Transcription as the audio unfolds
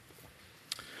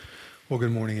Well,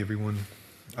 good morning, everyone.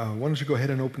 Why don't you go ahead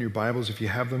and open your Bibles, if you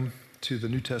have them, to the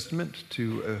New Testament,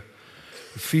 to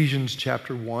Ephesians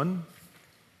chapter 1.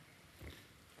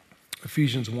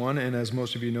 Ephesians 1, and as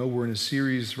most of you know, we're in a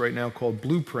series right now called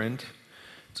Blueprint.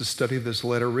 It's a study of this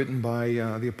letter written by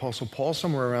the Apostle Paul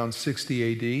somewhere around 60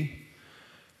 A.D.,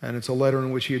 and it's a letter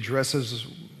in which he addresses,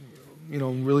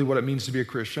 really what it means to be a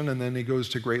Christian, and then he goes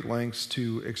to great lengths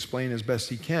to explain as best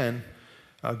he can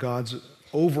God's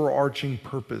overarching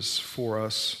purpose for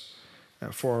us,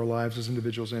 for our lives as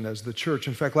individuals and as the church.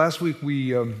 In fact, last week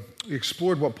we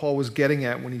explored what Paul was getting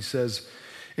at when he says,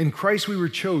 "In Christ we were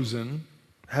chosen,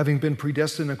 having been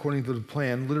predestined according to the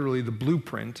plan," literally the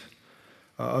blueprint,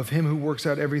 "of him who works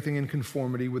out everything in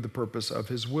conformity with the purpose of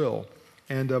his will."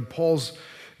 And Paul's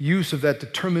use of that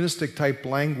deterministic type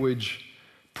language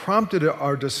prompted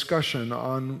our discussion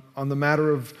on the matter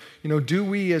of, do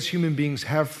we as human beings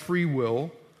have free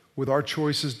will with our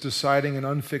choices deciding an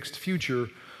unfixed future,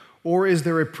 or is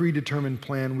there a predetermined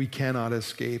plan we cannot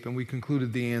escape? And we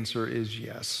concluded the answer is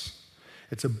yes.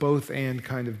 It's a both and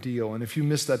kind of deal. And if you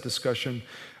missed that discussion,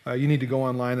 you need to go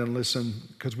online and listen,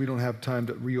 because we don't have time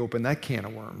to reopen that can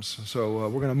of worms. So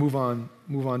we're going to move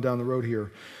on down the road here.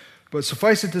 But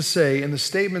suffice it to say, in the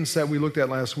statements that we looked at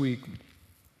last week,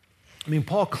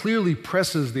 Paul clearly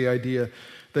presses the idea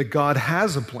that God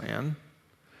has a plan,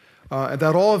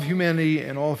 that all of humanity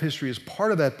and all of history is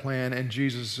part of that plan, and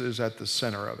Jesus is at the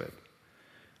center of it.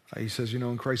 He says,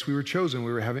 in Christ we were chosen,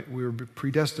 we were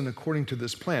predestined according to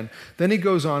this plan. Then he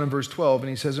goes on in verse 12, and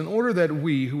he says, "In order that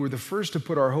we, who were the first to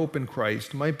put our hope in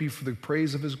Christ, might be for the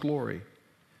praise of his glory.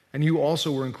 And you also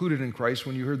were included in Christ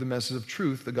when you heard the message of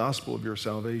truth, the gospel of your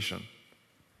salvation.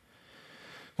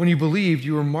 When you believed,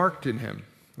 you were marked in him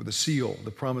with a seal,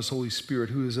 the promised Holy Spirit,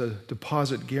 who is a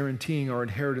deposit guaranteeing our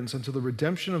inheritance until the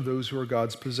redemption of those who are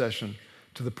God's possession,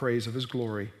 to the praise of his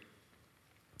glory.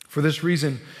 For this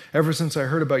reason, ever since I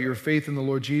heard about your faith in the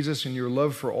Lord Jesus and your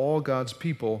love for all God's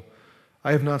people,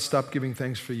 I have not stopped giving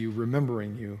thanks for you,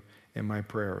 remembering you in my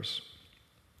prayers."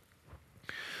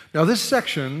 Now, this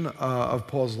section of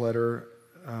Paul's letter,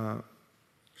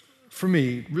 for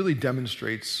me, really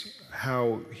demonstrates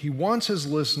how he wants his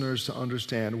listeners to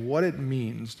understand what it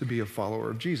means to be a follower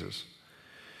of Jesus.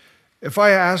 If I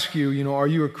ask you, are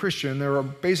you a Christian, there are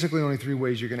basically only three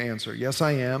ways you can answer. Yes,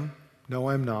 I am. No,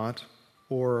 I'm not.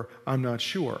 Or I'm not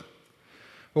sure.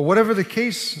 But whatever the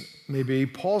case may be,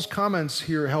 Paul's comments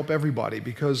here help everybody,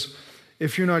 because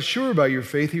if you're not sure about your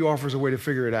faith, he offers a way to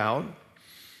figure it out.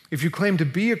 If you claim to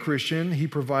be a Christian, he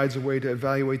provides a way to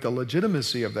evaluate the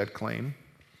legitimacy of that claim.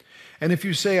 And if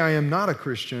you say, "I am not a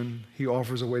Christian," he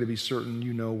offers a way to be certain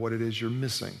you know what it is you're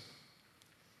missing.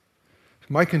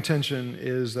 My contention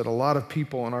is that a lot of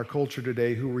people in our culture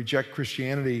today who reject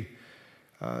Christianity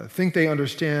think they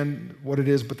understand what it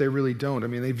is, but they really don't.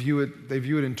 They view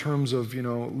it in terms of,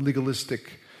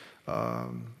 legalistic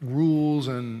rules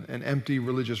and empty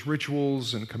religious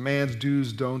rituals and commands,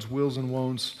 do's, don'ts, wills, and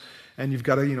won'ts. And you've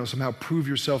got to, somehow prove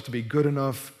yourself to be good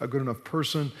enough, a good enough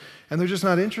person. And they're just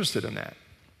not interested in that.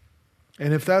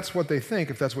 And if that's what they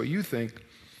think, if that's what you think,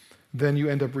 then you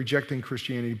end up rejecting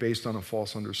Christianity based on a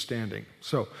false understanding.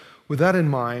 So, with that in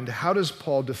mind, how does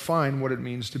Paul define what it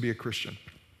means to be a Christian?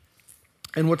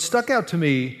 And what stuck out to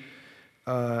me,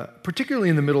 particularly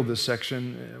in the middle of this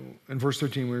section, in verse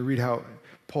 13, we read how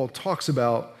Paul talks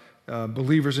about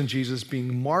believers in Jesus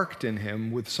being marked in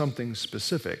him with something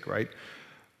specific, right?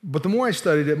 But the more I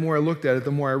studied it, the more I looked at it, the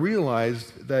more I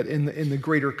realized that in the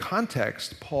greater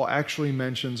context, Paul actually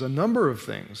mentions a number of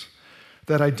things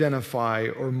that identify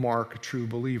or mark true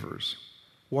believers.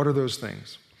 What are those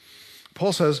things?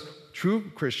 Paul says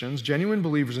true Christians, genuine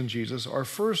believers in Jesus, are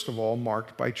first of all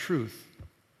marked by truth.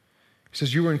 He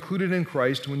says, "You were included in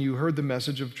Christ when you heard the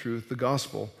message of truth, the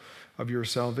gospel of your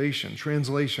salvation."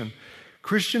 Translation: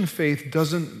 Christian faith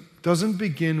doesn't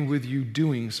begin with you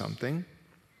doing something.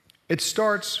 It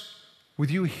starts with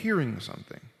you hearing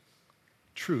something,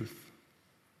 truth.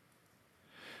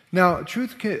 Now,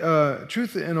 truth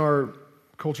in our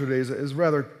culture today is a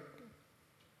rather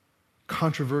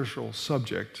controversial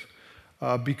subject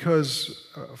because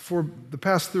for the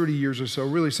past 30 years or so,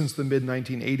 really since the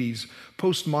mid-1980s,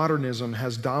 postmodernism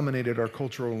has dominated our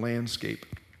cultural landscape.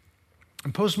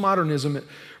 And postmodernism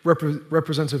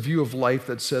represents a view of life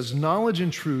that says knowledge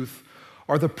and truth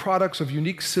are the products of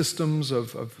unique systems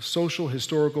of social,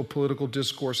 historical, political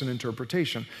discourse and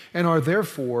interpretation, and are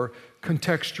therefore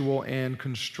contextual and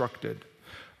constructed.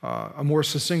 A more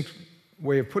succinct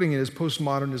way of putting it is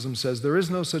postmodernism says there is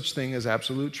no such thing as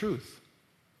absolute truth.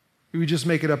 We just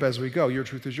make it up as we go. Your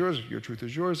truth is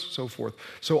yours, so forth.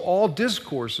 So all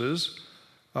discourses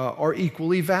are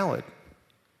equally valid.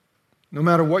 No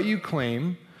matter what you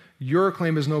claim, your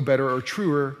claim is no better or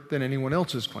truer than anyone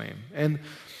else's claim. And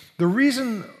the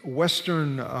reason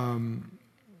Western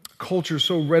culture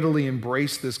so readily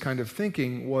embraced this kind of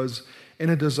thinking was in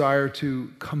a desire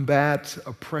to combat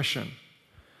oppression.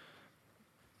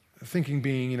 Thinking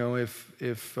being,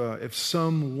 if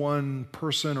some one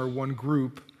person or one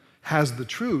group has the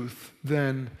truth,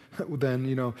 then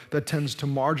that tends to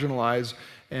marginalize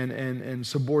and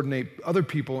subordinate other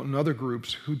people and other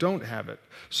groups who don't have it.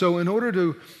 So in order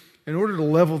to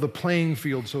level the playing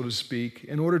field, so to speak,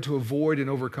 in order to avoid and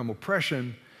overcome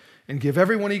oppression and give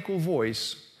everyone equal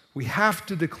voice, we have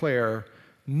to declare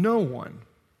no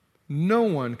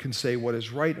one can say what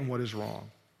is right and what is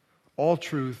wrong. All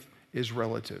truth is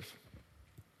relative.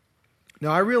 Now,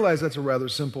 I realize that's a rather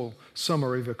simple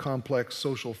summary of a complex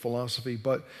social philosophy,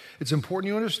 but it's important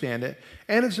you understand it,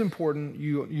 and it's important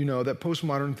you know that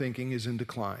postmodern thinking is in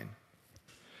decline.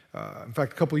 In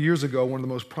fact, a couple of years ago, one of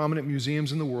the most prominent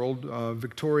museums in the world,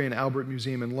 Victoria and Albert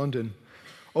Museum in London,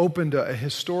 opened a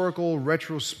historical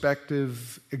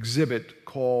retrospective exhibit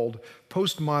called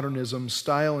Postmodernism,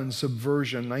 Style and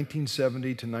Subversion,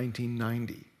 1970 to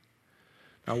 1990.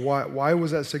 Now, why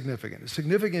was that significant? It's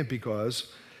significant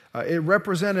because it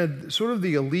represented sort of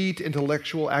the elite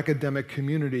intellectual academic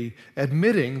community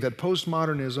admitting that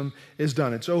postmodernism is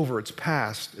done, it's over, it's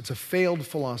past, it's a failed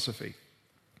philosophy.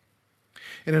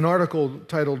 In an article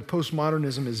titled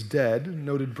Postmodernism is Dead,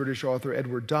 noted British author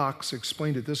Edward Docks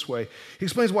explained it this way. He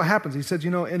explains what happens. He says,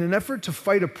 in an effort to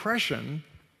fight oppression,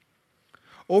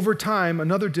 over time,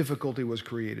 another difficulty was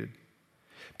created.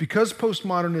 Because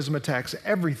postmodernism attacks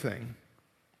everything,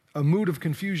 a mood of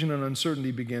confusion and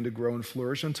uncertainty began to grow and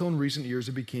flourish until in recent years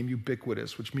it became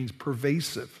ubiquitous, which means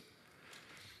pervasive.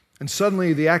 And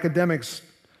suddenly the academics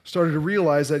started to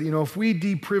realize that, if we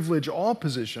deprivilege all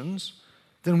positions,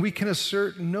 then we can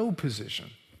assert no position.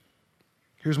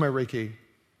 Here's my Reiki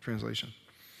translation.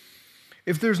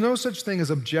 If there's no such thing as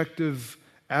objective,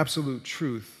 absolute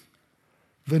truth,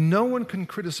 then no one can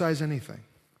criticize anything.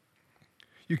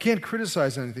 You can't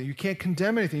criticize anything. You can't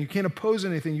condemn anything. You can't oppose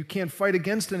anything. You can't fight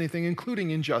against anything,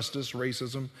 including injustice,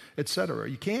 racism, etc.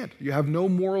 You can't. You have no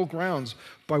moral grounds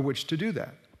by which to do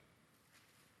that.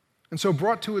 And so,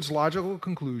 brought to its logical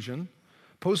conclusion,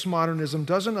 postmodernism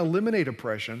doesn't eliminate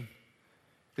oppression.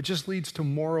 It just leads to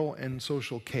moral and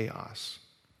social chaos.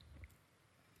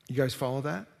 You guys follow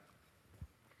that?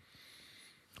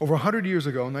 Over 100 years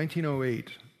ago, in 1908,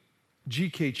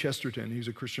 G.K. Chesterton, he was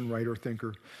a Christian writer,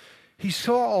 thinker, he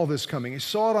saw all this coming. He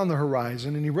saw it on the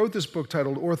horizon, and he wrote this book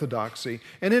titled Orthodoxy.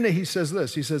 And in it, he says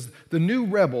this. He says, the new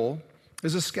rebel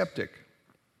is a skeptic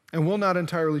and will not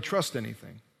entirely trust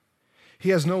anything. He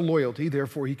has no loyalty,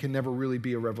 therefore he can never really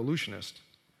be a revolutionist.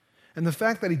 And the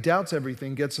fact that he doubts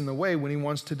everything gets in the way when he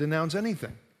wants to denounce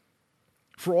anything.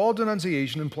 For all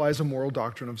denunciation implies a moral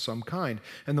doctrine of some kind,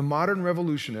 and the modern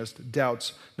revolutionist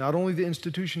doubts not only the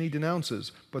institution he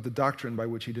denounces, but the doctrine by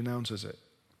which he denounces it.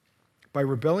 By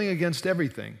rebelling against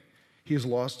everything, he has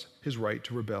lost his right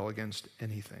to rebel against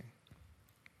anything.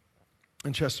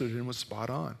 And Chesterton was spot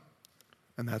on,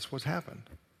 and that's what's happened.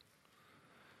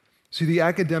 See, the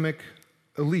academic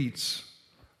elites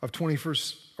of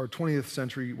 21st or 20th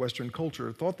century Western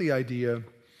culture thought the idea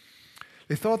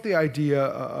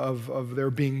of there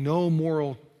being no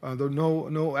moral,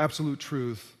 no absolute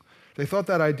truth. They thought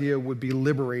that idea would be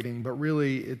liberating, but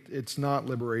really it's not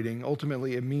liberating.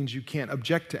 Ultimately, it means you can't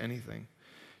object to anything.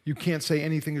 You can't say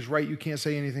anything is right. You can't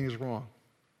say anything is wrong.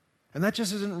 And that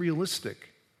just isn't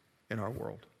realistic in our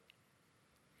world.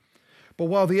 But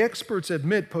while the experts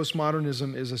admit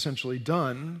postmodernism is essentially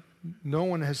done, no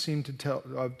one has seemed to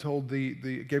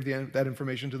give that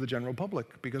information to the general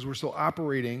public because we're still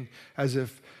operating as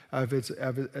if it's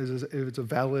a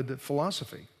valid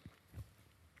philosophy.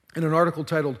 In an article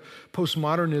titled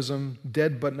Postmodernism,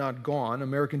 Dead But Not Gone,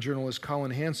 American journalist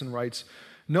Colin Hansen writes,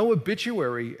 no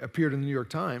obituary appeared in the New York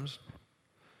Times.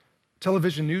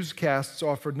 Television newscasts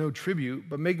offered no tribute,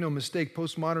 but make no mistake,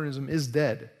 postmodernism is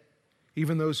dead.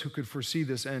 Even those who could foresee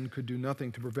this end could do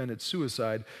nothing to prevent its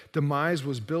suicide. Demise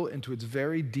was built into its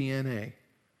very DNA.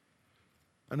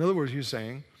 In other words, you're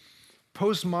saying,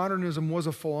 postmodernism was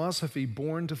a philosophy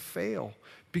born to fail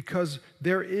because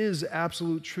there is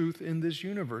absolute truth in this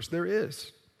universe. There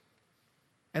is.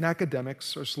 And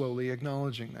academics are slowly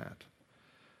acknowledging that.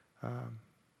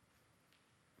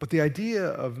 But the idea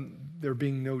of there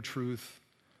being no truth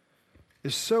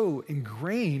is so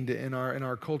ingrained in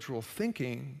our cultural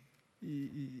thinking.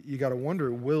 You got to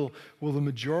wonder, will the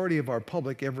majority of our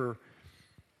public ever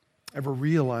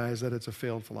realize that it's a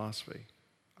failed philosophy?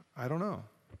 I don't know.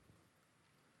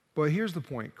 But here's the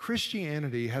point.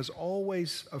 Christianity has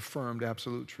always affirmed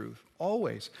absolute truth.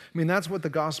 Always. I mean, that's what the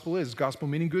gospel is. Gospel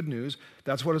meaning good news.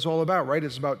 That's what it's all about, right?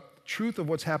 It's about truth of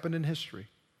what's happened in history.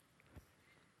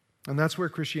 And that's where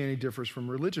Christianity differs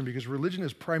from religion, because religion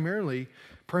is primarily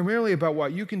about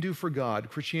what you can do for God.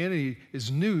 Christianity is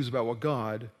news about what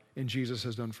God in Jesus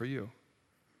has done for you.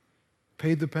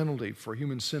 Paid the penalty for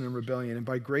human sin and rebellion, and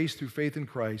by grace through faith in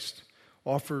Christ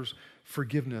offers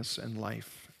forgiveness and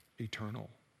life eternal.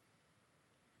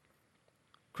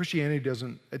 Christianity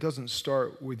doesn't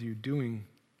start with you doing,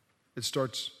 it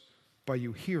starts by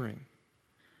you hearing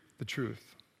the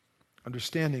truth,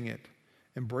 understanding it,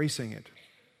 embracing it,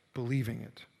 believing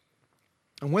it.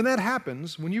 And when that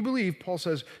happens, when you believe, Paul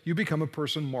says, you become a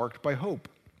person marked by hope.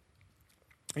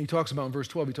 And he talks about in verse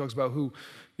 12, he talks about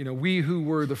we who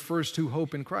were the first to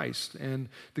hope in Christ. And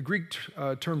the Greek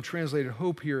term translated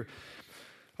hope here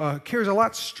carries a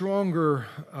lot stronger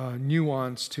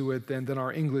nuance to it than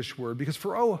our English word. Because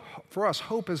for us,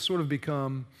 hope has sort of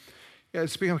become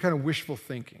kind of wishful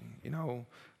thinking.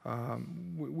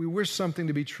 We wish something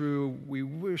to be true. We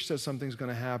wish that something's going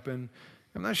to happen.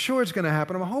 I'm not sure it's going to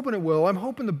happen. I'm hoping it will. I'm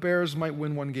hoping the Bears might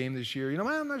win one game this year.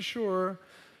 I'm not sure.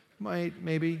 Might,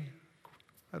 maybe.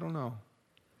 I don't know.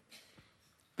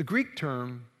 The Greek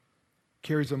term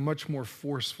carries a much more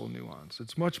forceful nuance.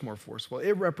 It's much more forceful.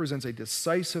 It represents a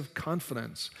decisive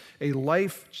confidence, a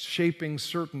life-shaping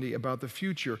certainty about the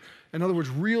future. In other words,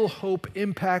 real hope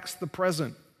impacts the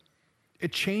present.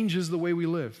 It changes the way we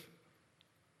live.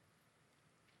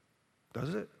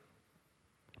 Does it?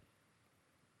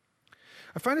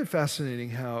 I find it fascinating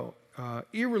how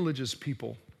irreligious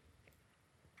people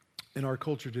in our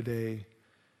culture today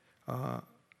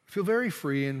feel very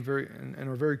free and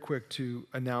are very quick to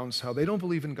announce how they don't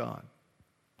believe in God.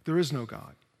 There is no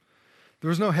God.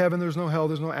 There's no heaven, there's no hell,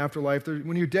 there's no afterlife.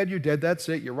 When you're dead, that's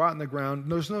it. You rot in the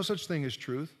ground. There's no such thing as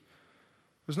truth.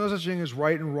 There's no such thing as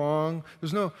right and wrong.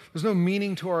 There's no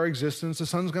meaning to our existence. The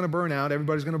sun's going to burn out,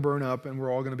 everybody's going to burn up, and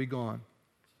we're all going to be gone.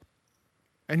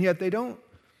 And yet they don't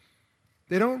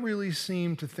really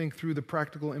seem to think through the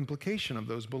practical implication of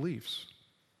those beliefs.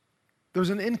 There's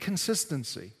an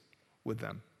inconsistency with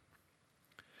them.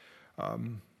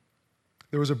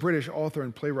 There was a British author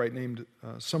and playwright named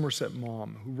Somerset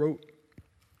Maugham who wrote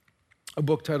a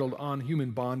book titled On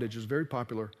Human Bondage. It was very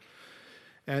popular.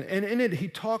 And in it, he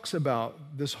talks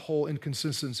about this whole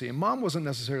inconsistency. And Maugham wasn't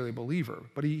necessarily a believer,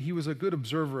 but he was a good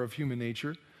observer of human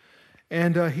nature.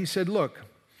 And he said, look,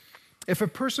 if a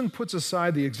person puts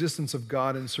aside the existence of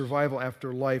God and survival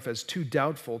after life as too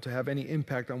doubtful to have any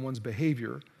impact on one's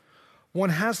behavior, one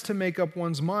has to make up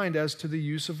one's mind as to the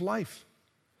use of life.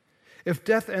 If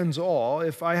death ends all,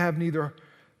 if I have neither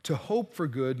to hope for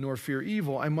good nor fear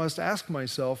evil, I must ask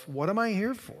myself, what am I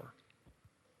here for?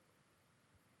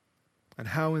 And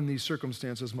how in these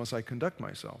circumstances must I conduct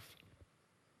myself?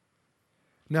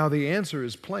 Now the answer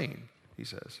is plain, he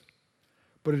says,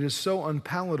 but it is so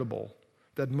unpalatable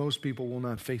that most people will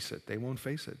not face it. They won't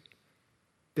face it.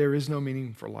 There is no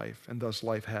meaning for life, and thus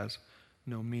life has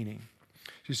no meaning.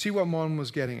 You see what Maugham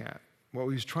was getting at, what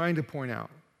he was trying to point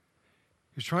out.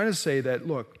 He was trying to say that,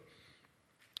 look,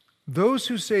 those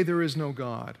who say there is no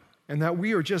God and that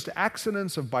we are just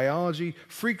accidents of biology,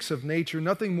 freaks of nature,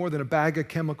 nothing more than a bag of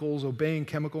chemicals obeying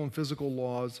chemical and physical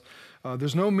laws,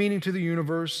 there's no meaning to the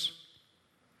universe,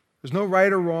 there's no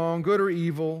right or wrong, good or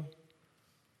evil,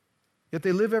 yet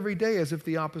they live every day as if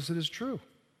the opposite is true.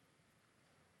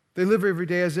 They live every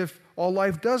day as if all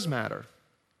life does matter,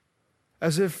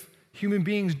 as if human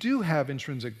beings do have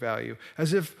intrinsic value,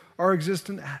 as if our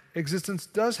existence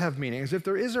does have meaning, as if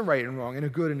there is a right and wrong and a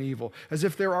good and evil, as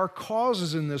if there are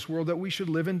causes in this world that we should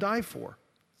live and die for.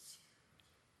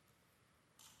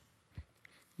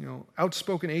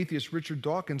 Outspoken atheist Richard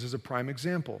Dawkins is a prime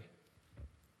example.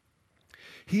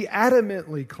 He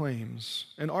adamantly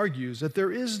claims and argues that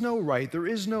there is no right, there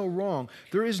is no wrong,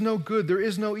 there is no good, there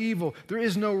is no evil, there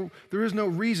is no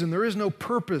reason, there is no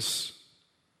purpose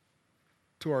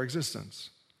to our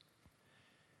existence.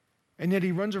 And yet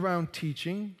he runs around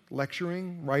teaching,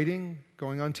 lecturing, writing,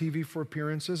 going on TV for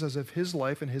appearances as if his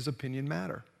life and his opinion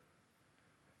matter.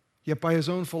 Yet by his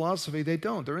own philosophy, they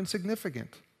don't. They're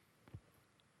insignificant.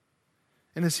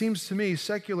 And it seems to me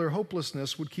secular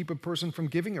hopelessness would keep a person from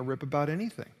giving a rip about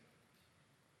anything.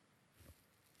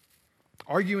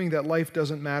 Arguing that life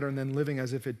doesn't matter and then living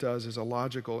as if it does is a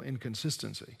logical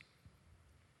inconsistency.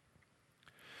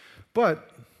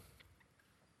 But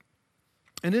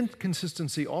an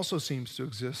inconsistency also seems to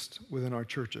exist within our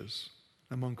churches,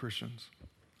 among Christians.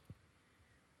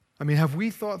 I mean, have we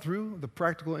thought through the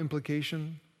practical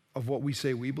implication of what we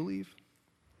say we believe?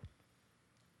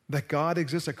 that God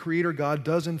exists, a creator God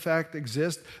does in fact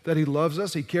exist, that he loves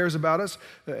us, he cares about us,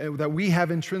 that we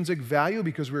have intrinsic value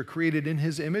because we're created in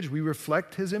his image, we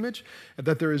reflect his image, and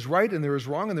that there is right and there is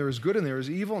wrong and there is good and there is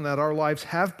evil, and that our lives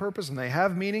have purpose and they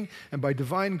have meaning, and by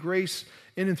divine grace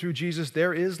in and through Jesus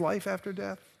there is life after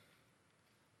death?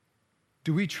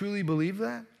 Do we truly believe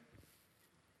that?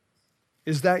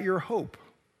 Is that your hope?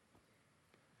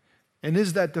 And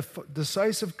is that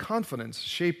decisive confidence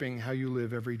shaping how you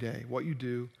live every day, what you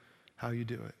do, how you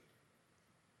do it?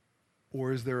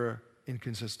 Or is there an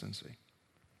inconsistency?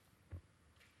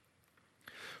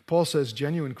 Paul says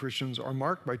genuine Christians are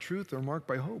marked by truth, they're marked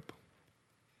by hope.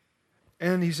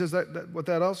 And he says that what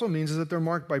that also means is that they're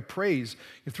marked by praise.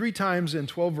 3 times in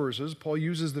 12 verses, Paul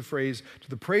uses the phrase, to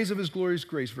the praise of his glorious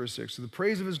grace, verse 6, to the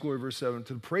praise of his glory, verse 7,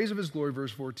 to the praise of his glory,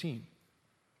 verse 14.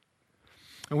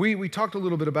 And we talked a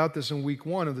little bit about this in week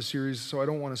 1 of the series, so I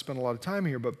don't want to spend a lot of time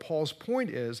here, but Paul's point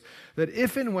is that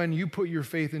if and when you put your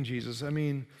faith in Jesus,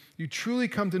 you truly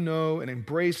come to know and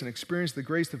embrace and experience the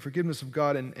grace, the forgiveness of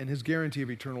God, and his guarantee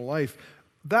of eternal life,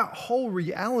 that whole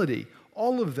reality,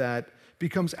 all of that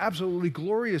becomes absolutely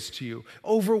glorious to you,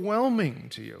 overwhelming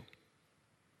to you.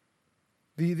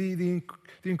 The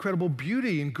incredible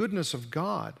beauty and goodness of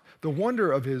God, the wonder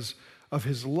of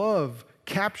his love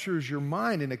captures your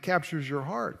mind and it captures your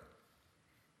heart.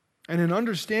 And in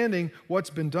understanding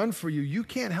what's been done for you, you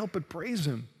can't help but praise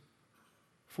him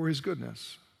for his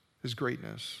goodness, his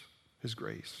greatness, his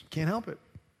grace. Can't help it.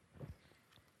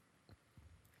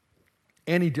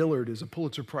 Annie Dillard is a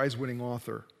Pulitzer Prize-winning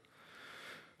author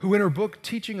who in her book,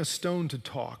 Teaching a Stone to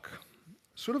Talk,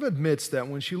 sort of admits that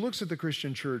when she looks at the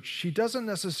Christian church, she doesn't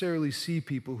necessarily see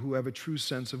people who have a true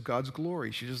sense of God's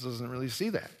glory. She just doesn't really see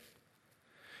that.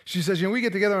 She says, we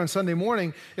get together on Sunday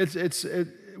morning,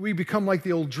 we become like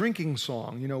the old drinking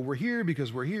song. We're here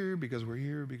because we're here, because we're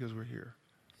here, because we're here.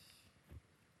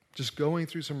 Just going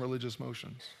through some religious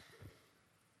motions.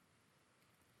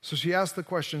 So she asked the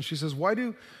question, she says, why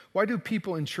do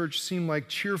people in church seem like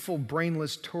cheerful,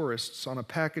 brainless tourists on a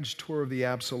package tour of the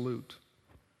absolute?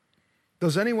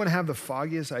 Does anyone have the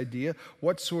foggiest idea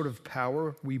what sort of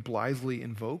power we blithely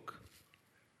invoke?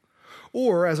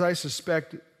 Or, as I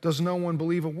suspect, does no one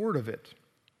believe a word of it?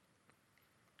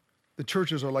 The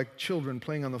churches are like children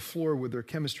playing on the floor with their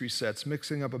chemistry sets,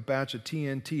 mixing up a batch of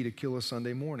TNT to kill a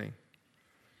Sunday morning.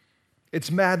 It's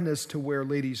madness to wear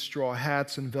ladies' straw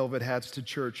hats and velvet hats to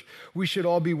church. We should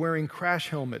all be wearing crash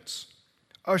helmets.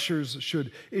 Ushers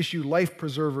should issue life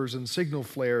preservers and signal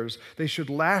flares. They should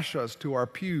lash us to our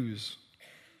pews.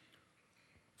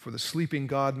 For the sleeping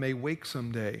God may wake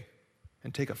someday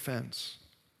and take offense,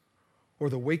 or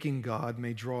the waking God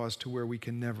may draw us to where we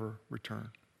can never return.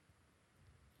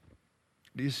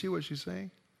 Do you see what she's saying?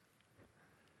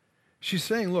 She's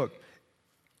saying, look,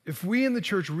 if we in the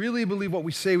church really believe what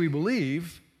we say we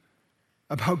believe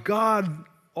about God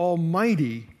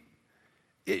Almighty,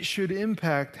 it should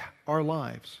impact our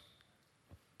lives.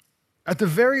 At the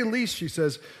very least, she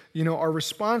says, our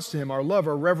response to him, our love,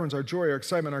 our reverence, our joy, our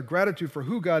excitement, our gratitude for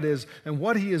who God is and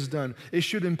what he has done, it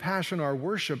should impassion our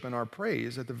worship and our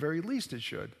praise. At the very least, it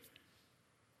should.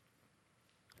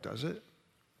 Does it?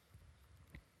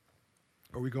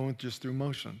 Or are we going just through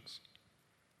motions?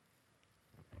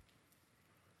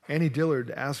 Annie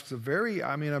Dillard asks a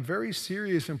very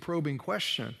serious and probing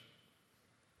question.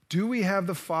 Do we have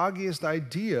the foggiest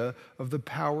idea of the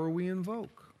power we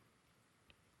invoke?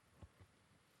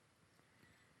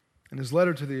 In his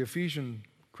letter to the Ephesian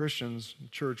Christians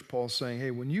church, Paul's saying,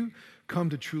 hey, when you come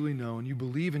to truly know and you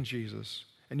believe in Jesus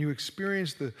and you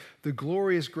experience the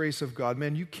glorious grace of God,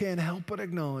 man, you can't help but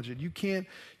acknowledge it. You can't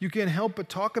help but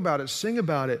talk about it, sing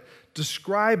about it,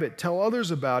 describe it, tell others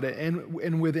about it,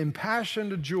 and with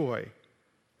impassioned joy,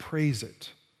 praise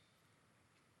it.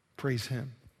 Praise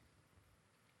him.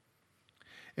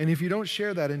 And if you don't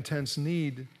share that intense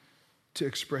need to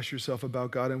express yourself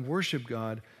about God and worship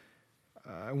God,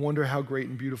 I wonder how great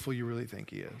and beautiful you really think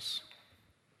he is,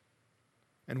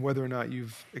 and whether or not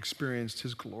you've experienced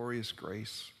his glorious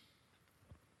grace.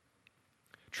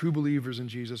 True believers in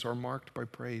Jesus are marked by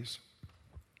praise.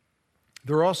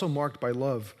 They're also marked by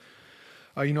love.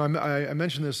 I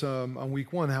mentioned this on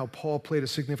week 1, how Paul played a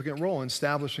significant role in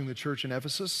establishing the church in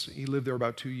Ephesus. He lived there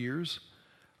about 2 years.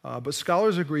 But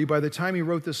scholars agree by the time he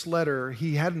wrote this letter,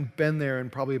 he hadn't been there in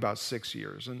probably about 6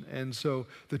 years. And so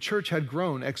the church had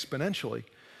grown exponentially.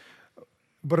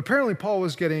 But apparently Paul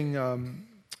was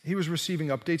he was receiving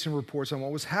updates and reports on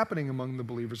what was happening among the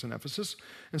believers in Ephesus.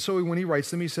 And so when he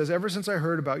writes them, he says, ever since I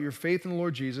heard about your faith in the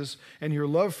Lord Jesus and your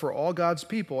love for all God's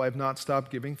people, I have not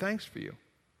stopped giving thanks for you.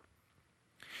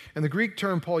 And the Greek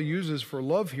term Paul uses for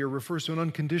love here refers to an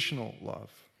unconditional love.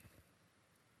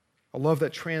 a love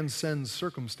that transcends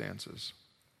circumstances.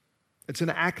 It's an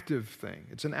active thing.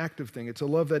 It's an active thing. It's a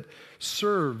love that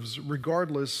serves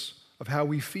regardless of how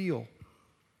we feel.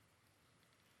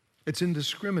 It's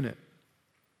indiscriminate.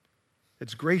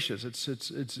 It's gracious.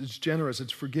 It's generous.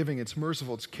 It's forgiving. It's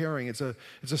merciful. It's caring. It's a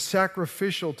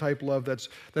sacrificial type love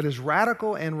that is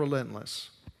radical and relentless.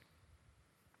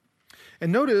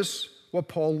 And notice what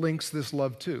Paul links this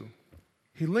love to.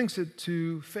 He links it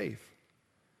to faith.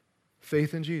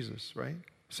 Faith in Jesus, right?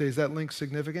 Say, is that link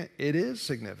significant? It is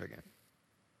significant.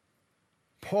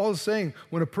 Paul is saying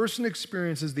when a person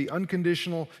experiences the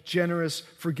unconditional, generous,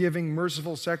 forgiving,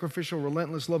 merciful, sacrificial,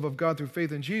 relentless love of God through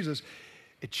faith in Jesus,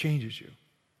 it changes you.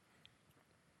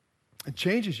 It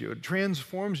changes you. It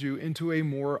transforms you into a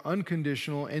more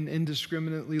unconditional and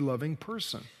indiscriminately loving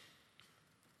person.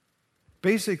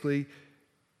 Basically,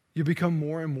 you become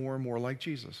more and more and more like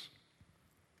Jesus.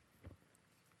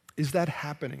 Is that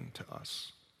happening to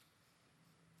us?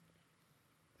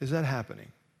 Is that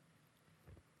happening?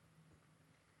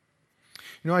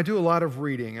 I do a lot of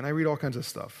reading, and I read all kinds of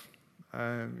stuff.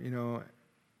 And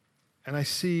I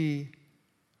see,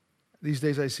 these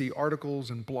days I see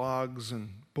articles and blogs and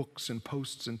books and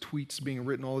posts and tweets being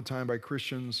written all the time by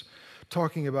Christians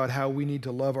talking about how we need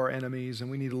to love our enemies and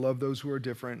we need to love those who are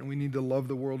different and we need to love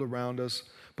the world around us.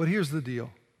 But here's the deal.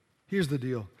 Here's the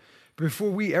deal. Before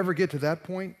we ever get to that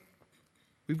point,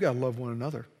 we've got to love one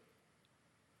another.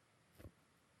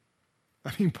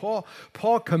 I mean, Paul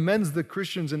commends the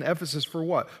Christians in Ephesus for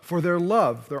what? For their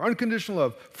love, their unconditional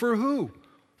love. For who?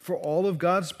 For all of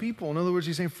God's people. In other words,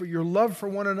 he's saying for your love for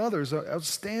one another is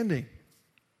outstanding.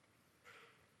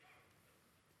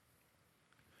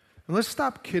 And let's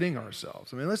stop kidding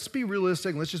ourselves. I mean, let's be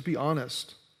realistic and let's just be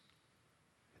honest.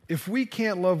 If we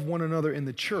can't love one another in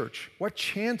the church, what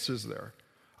chance is there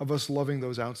of us loving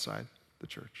those outside the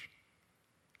church?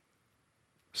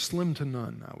 Slim to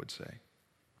none, I would say.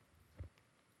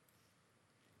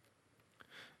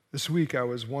 This week I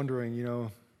was wondering,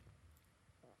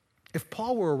 if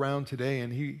Paul were around today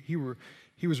and he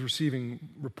was receiving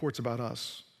reports about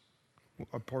us,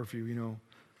 a Parkview,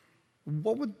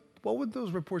 what would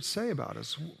those reports say about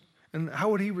us? And how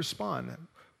would he respond?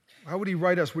 How would he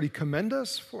write us? Would he commend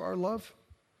us for our love?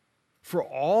 For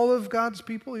all of God's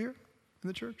people here in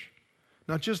the church?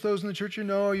 Not just those in the church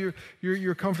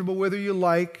you're comfortable with or you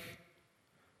like,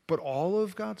 but all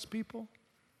of God's people?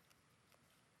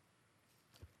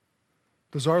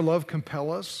 Does our love compel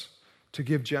us to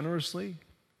give generously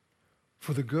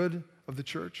for the good of the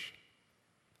church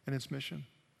and its mission?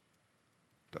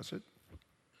 Does it?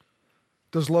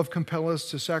 Does love compel us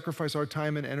to sacrifice our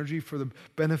time and energy for the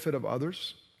benefit of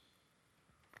others?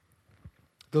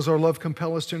 Does our love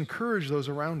compel us to encourage those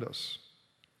around us?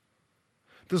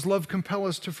 Does love compel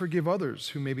us to forgive others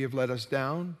who maybe have let us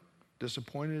down,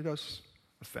 disappointed us,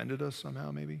 offended us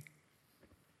somehow maybe?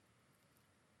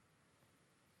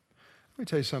 Let me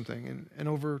tell you something. In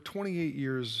over 28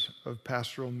 years of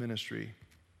pastoral ministry,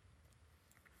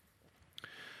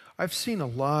 I've seen a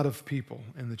lot of people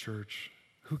in the church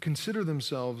who consider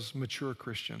themselves mature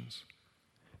Christians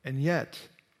and yet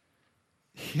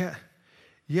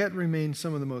remain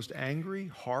some of the most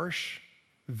angry, harsh,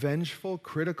 vengeful,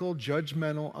 critical,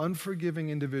 judgmental, unforgiving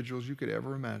individuals you could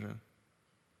ever imagine.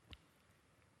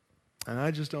 And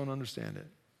I just don't understand it.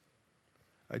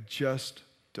 I just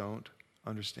don't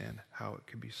understand how it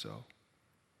could be so.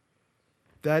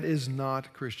 That is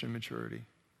not Christian maturity.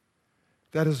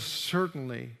 That is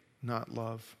certainly not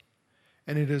love.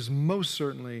 And it is most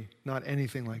certainly not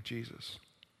anything like Jesus.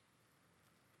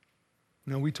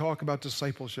 We talk about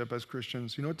discipleship as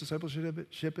Christians. You know what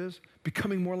discipleship is?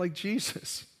 Becoming more like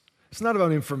Jesus. It's not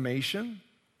about information.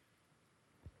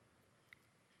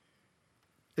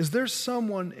 Is there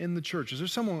someone in the church, is there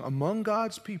someone among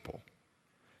God's people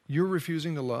you're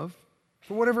refusing to love?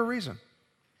 For whatever reason.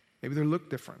 Maybe they look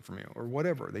different from you or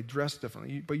whatever. They dress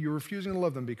differently, but you're refusing to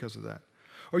love them because of that.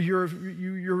 Or you're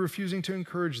refusing to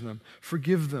encourage them,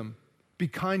 forgive them, be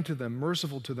kind to them,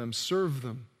 merciful to them, serve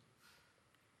them.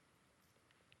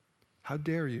 How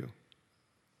dare you?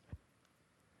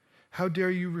 How dare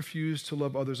you refuse to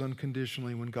love others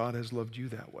unconditionally when God has loved you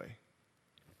that way?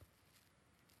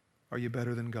 Are you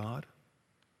better than God?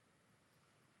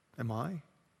 Am I?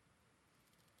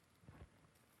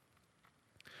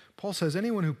 Paul says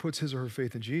anyone who puts his or her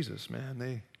faith in Jesus,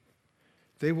 man,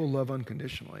 they will love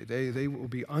unconditionally. They will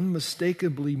be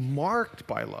unmistakably marked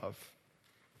by love.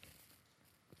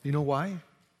 You know why?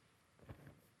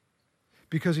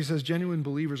 Because he says genuine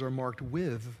believers are marked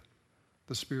with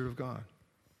the Spirit of God,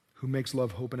 who makes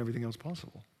love, hope, and everything else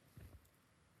possible.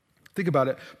 Think about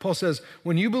it. Paul says,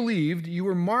 when you believed, you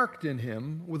were marked in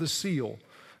him with a seal.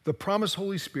 the promised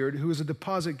Holy Spirit, who is a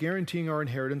deposit guaranteeing our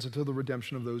inheritance until the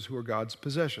redemption of those who are God's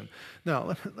possession. Now,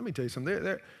 let me tell you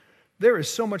something. There is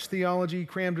so much theology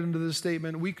crammed into this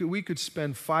statement. We could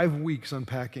spend 5 weeks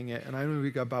unpacking it, and I know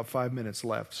we got about 5 minutes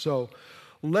left. So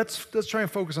let's try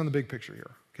and focus on the big picture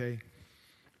here, okay?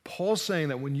 Paul's saying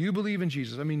that when you believe in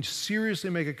Jesus,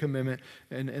 seriously make a commitment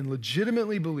and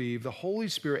legitimately believe, the Holy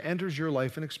Spirit enters your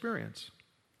life and experience.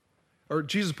 Or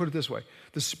Jesus put it this way,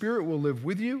 the Spirit will live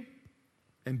with you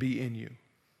and be in you.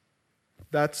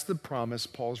 That's the promise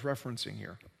Paul's referencing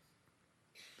here.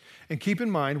 And keep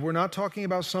in mind, we're not talking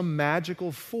about some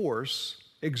magical force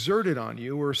exerted on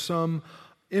you or some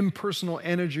impersonal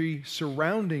energy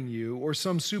surrounding you or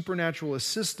some supernatural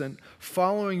assistant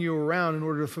following you around in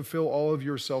order to fulfill all of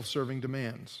your self-serving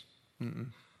demands.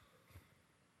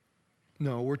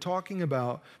 No, we're talking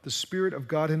about the Spirit of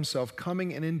God Himself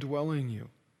coming and indwelling you,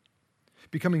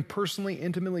 becoming personally,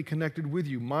 intimately connected with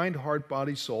you, mind, heart,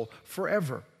 body, soul,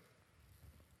 forever.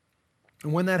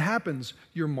 And when that happens,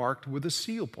 you're marked with a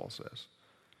seal, Paul says.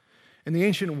 In the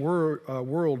ancient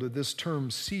world, this term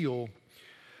seal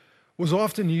was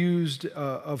often used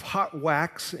of hot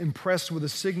wax impressed with a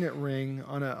signet ring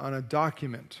on a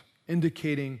document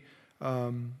indicating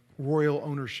royal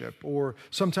ownership. Or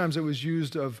sometimes it was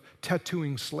used of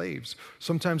tattooing slaves.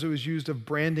 Sometimes it was used of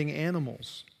branding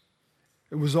animals.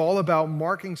 It was all about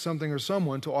marking something or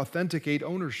someone to authenticate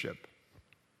ownership.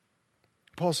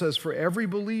 Paul says, for every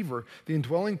believer, the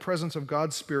indwelling presence of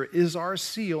God's Spirit is our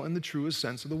seal in the truest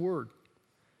sense of the word.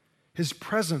 His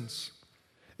presence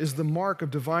is the mark of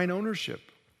divine ownership.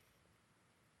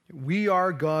 We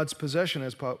are God's possession,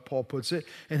 as Paul puts it,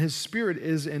 and His Spirit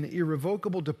is an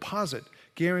irrevocable deposit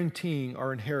guaranteeing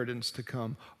our inheritance to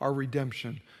come, our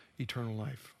redemption, eternal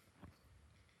life.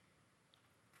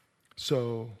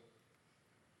 So,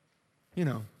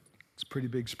 it's a pretty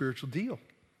big spiritual deal.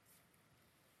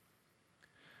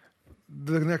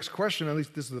 The next question, at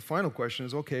least this is the final question,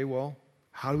 is okay, well,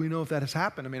 how do we know if that has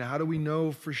happened? How do we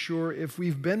know for sure if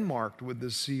we've been marked with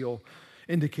this seal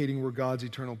indicating we're God's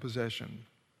eternal possession?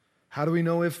 How do we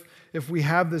know if we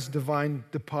have this divine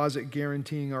deposit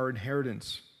guaranteeing our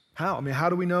inheritance? How? How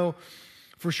do we know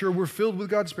for sure we're filled with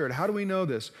God's Spirit? How do we know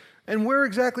this? And where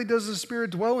exactly does the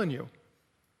Spirit dwell in you?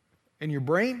 In your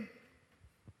brain?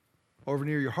 Over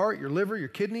near your heart, your liver, your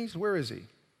kidneys? Where is He?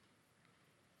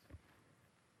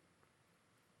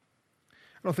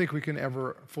 I don't think we can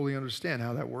ever fully understand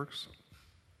how that works.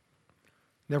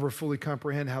 Never fully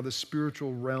comprehend how the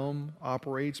spiritual realm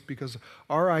operates because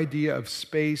our idea of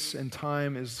space and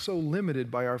time is so limited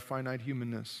by our finite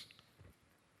humanness.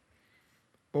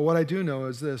 But what I do know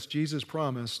is this: Jesus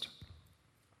promised,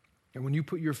 and when you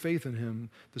put your faith in Him,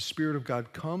 the Spirit of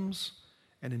God comes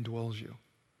and indwells you.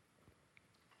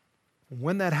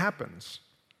 When that happens,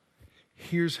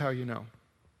 here's how you know.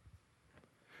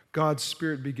 God's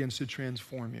Spirit begins to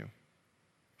transform you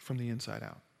from the inside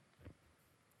out.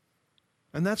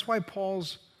 And that's why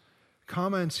Paul's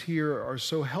comments here are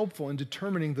so helpful in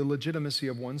determining the legitimacy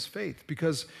of one's faith,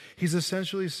 because he's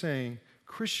essentially saying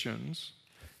Christians,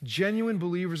 genuine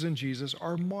believers in Jesus,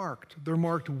 are marked. They're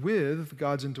marked with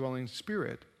God's indwelling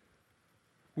Spirit,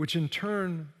 which in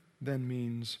turn then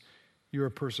means you're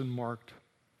a person marked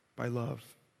by love,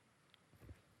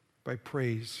 by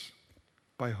praise,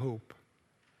 by hope,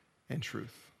 and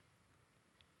truth.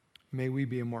 May we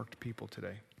be a marked people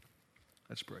today.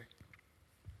 Let's pray.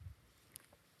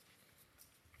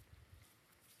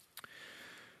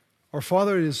 Our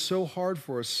Father, it is so hard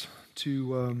for us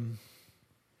to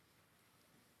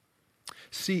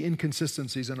see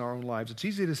inconsistencies in our own lives. It's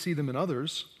easy to see them in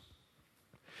others.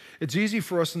 It's easy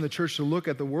for us in the church to look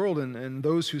at the world and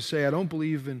those who say, I don't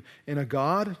believe in a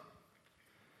God.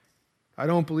 I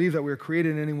don't believe that we're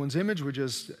created in anyone's image. We're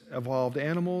just evolved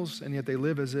animals, and yet they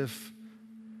live as if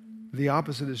the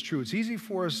opposite is true. It's easy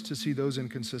for us to see those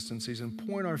inconsistencies and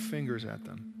point our fingers at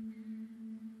them.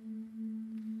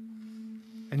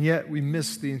 And yet we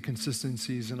miss the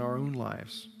inconsistencies in our own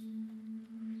lives,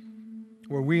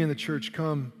 where we in the church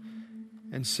come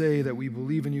and say that we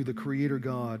believe in you, the Creator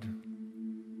God,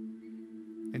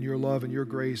 and your love and your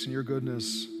grace and your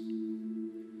goodness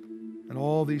and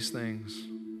all these things,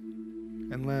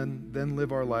 and then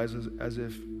live our lives as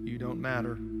if you don't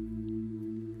matter.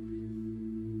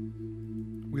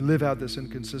 We live out this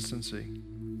inconsistency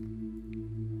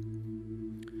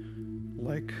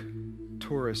like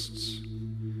tourists,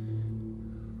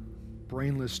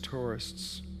 brainless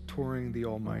tourists touring the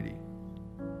Almighty,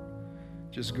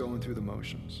 just going through the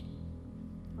motions.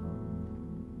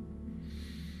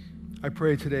 I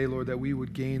pray today, Lord, that we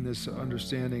would gain this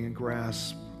understanding and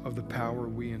grasp of the power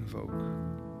we invoke,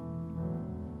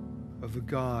 of of the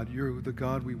God. You're the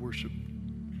God we worship,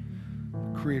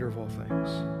 creator of all things,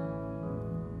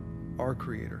 our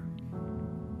creator,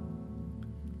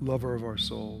 lover of our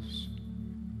souls,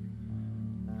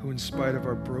 who in spite of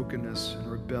our brokenness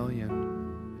and rebellion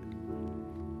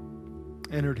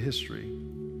entered history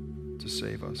to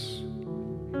save us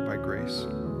by grace.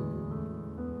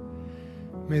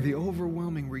 May the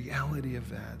overwhelming reality of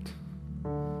that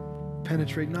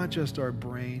penetrate not just our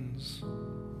brains,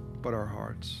 but our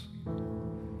hearts,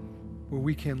 where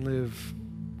we can't live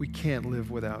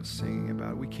without singing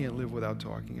about it. We can't live without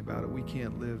talking about it. We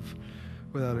can't live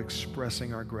without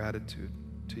expressing our gratitude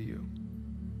to you.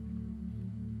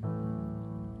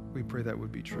 We pray that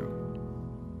would be true.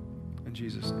 In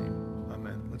Jesus' name,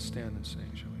 amen. Let's stand and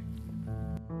sing, shall we?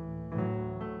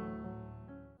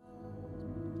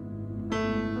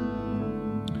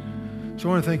 So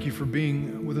I want to thank you for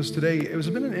being with us today. It's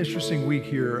been an interesting week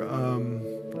here.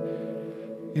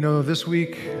 This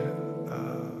week,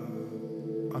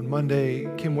 on Monday,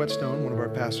 Kim Whetstone, one of our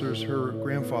pastors, her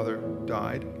grandfather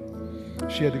died.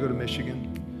 She had to go to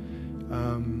Michigan.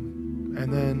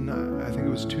 And then I think it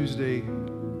was Tuesday,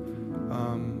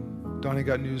 Donnie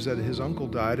got news that his uncle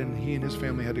died, and he and his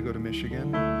family had to go to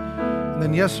Michigan. And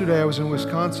then yesterday I was in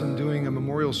Wisconsin doing a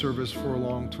memorial service for a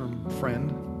long-term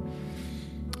friend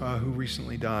who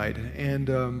recently died. And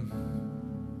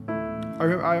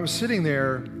I was sitting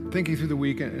there thinking through the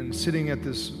week and sitting at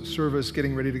this service,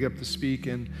 getting ready to get up to speak,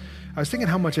 and I was thinking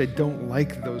how much I don't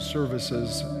like those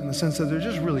services in the sense that they're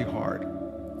just really hard.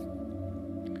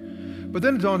 But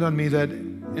then it dawned on me that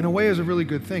in a way is a really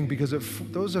good thing, because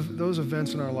those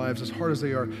events in our lives, as hard as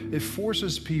they are, it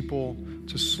forces people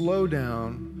to slow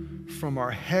down from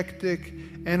our hectic,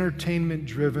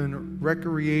 entertainment-driven,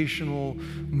 recreational,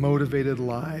 motivated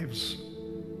lives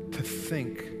to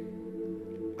think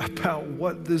about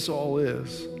what this all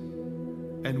is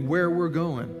and where we're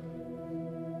going.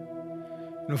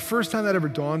 First time that ever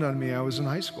dawned on me, I was in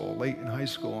high school, late in high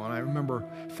school, and I remember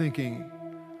thinking,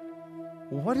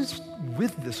 what is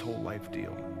with this whole life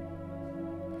deal?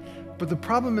 But the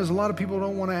problem is a lot of people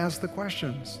don't want to ask the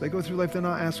questions. They go through life, they're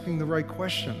not asking the right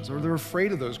questions, or they're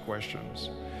afraid of those questions.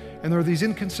 And there are these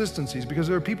inconsistencies, because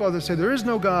there are people out there that say there is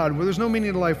no God, well, there's no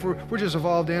meaning to life, we're just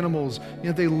evolved animals,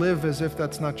 yet they live as if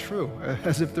that's not true,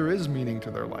 as if there is meaning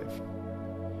to their life.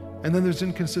 And then there's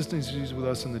inconsistencies with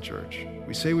us in the church.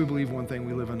 We say we believe one thing,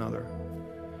 we live another.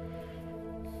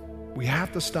 We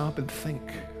have to stop and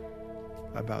think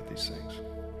about these things,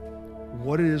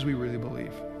 what it is we really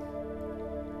believe.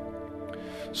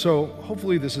 So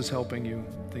hopefully this is helping you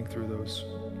think through those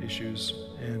issues.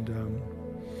 And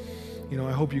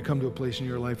I hope you come to a place in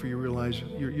your life where you realize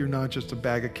you're not just a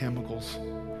bag of chemicals,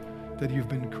 that you've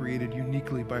been created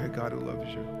uniquely by a God who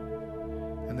loves you,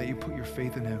 and that you put your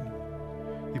faith in him.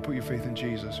 You put your faith in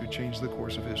Jesus, who changed the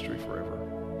course of history forever.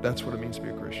 That's what it means to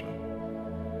be a Christian.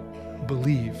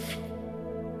 Believe.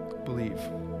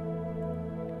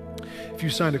 If you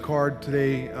signed a card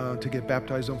today to get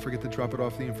baptized, don't forget to drop it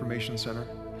off at the information center.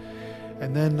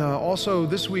 And then also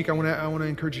this week, I want to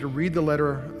encourage you to read the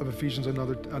letter of Ephesians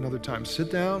another time.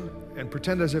 Sit down and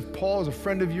pretend as if Paul is a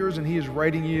friend of yours and he is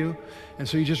writing you. And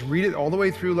so you just read it all the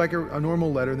way through like a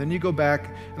normal letter. And then you go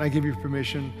back and I give you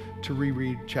permission to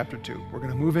reread chapter 2. We're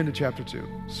going to move into chapter 2.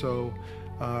 So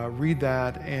read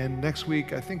that. And next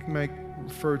week, I think Mike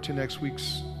referred to next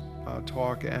week's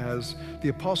talk as the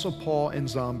Apostle Paul and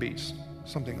Zombies,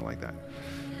 something like that.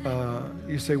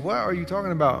 You say, what are you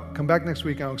talking about? Come back next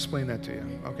week and I'll explain that to you,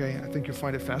 okay? I think you'll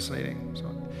find it fascinating.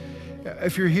 So,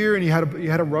 if you're here and you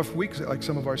had a rough week, like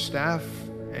some of our staff,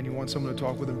 and you want someone to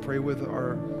talk with and pray with,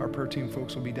 our prayer team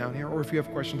folks will be down here. Or if you have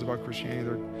questions about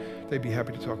Christianity, they'd be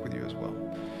happy to talk with you as well.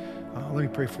 Let me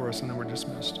pray for us and then we're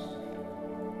dismissed.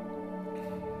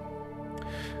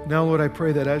 Now, Lord, I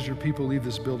pray that as your people leave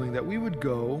this building, that we would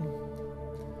go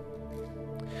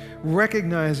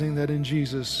recognizing that in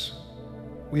Jesus,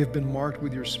 we have been marked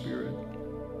with your Spirit.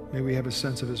 May we have a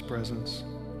sense of his presence.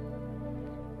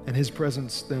 And his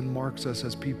presence then marks us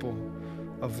as people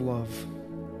of love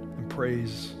and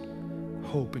praise,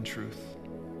 hope and truth.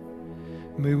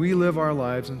 May we live our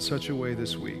lives in such a way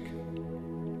this week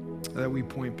that we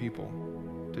point people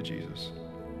to Jesus.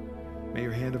 May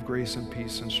your hand of grace and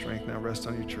peace and strength now rest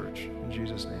on your church. In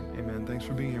Jesus' name, amen. Thanks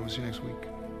for being here. We'll see you next week.